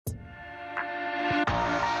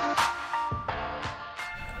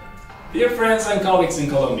Dear friends and colleagues in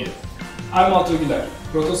Colombia, I'm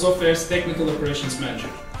Prota Software's Technical Operations Manager.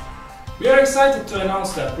 We are excited to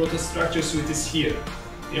announce that ProtaStructure Suite is here,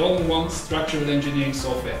 the all-in-one structural engineering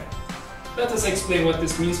software. Let us explain what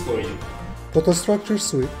this means for you. ProtaStructure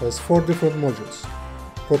Suite has 4 different modules.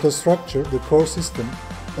 ProtaStructure, the core system,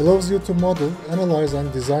 allows you to model, analyze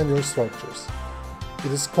and design your structures.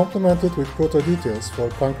 It is complemented with Prota Details for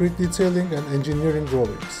concrete detailing and engineering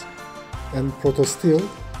drawings, and Prota Steel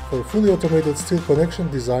for fully automated steel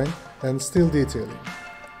connection design and steel detailing.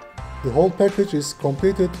 The whole package is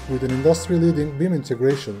completed with an industry-leading BIM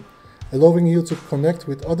integration, allowing you to connect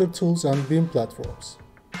with other tools and BIM platforms.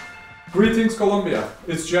 Greetings Colombia,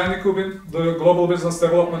 it's Gianni Kubin, the Global Business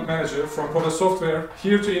Development Manager from Prota Software,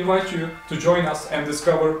 here to invite you to join us and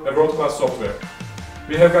discover a world-class software.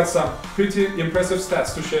 We have got some pretty impressive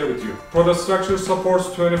stats to share with you. ProtaStructure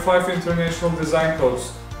supports 25 international design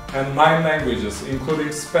codes and 9 languages,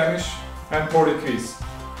 including Spanish and Portuguese.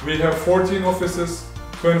 We have 14 offices,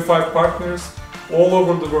 25 partners all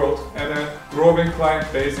over the world, and a growing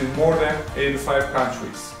client base in more than 85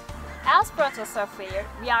 countries. As Prota Software,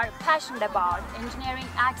 we are passionate about engineering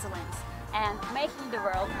excellence and making the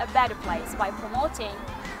world a better place by promoting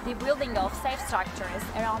the building of safe structures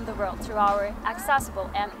around the world through our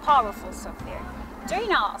accessible and powerful software.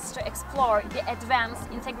 Join us to explore the advanced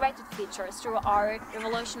integrated features through our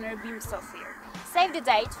revolutionary BIM software. Save the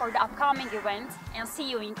date for the upcoming event and see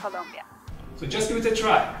you in Colombia. So just give it a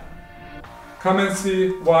try. Come and see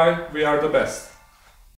why we are the best.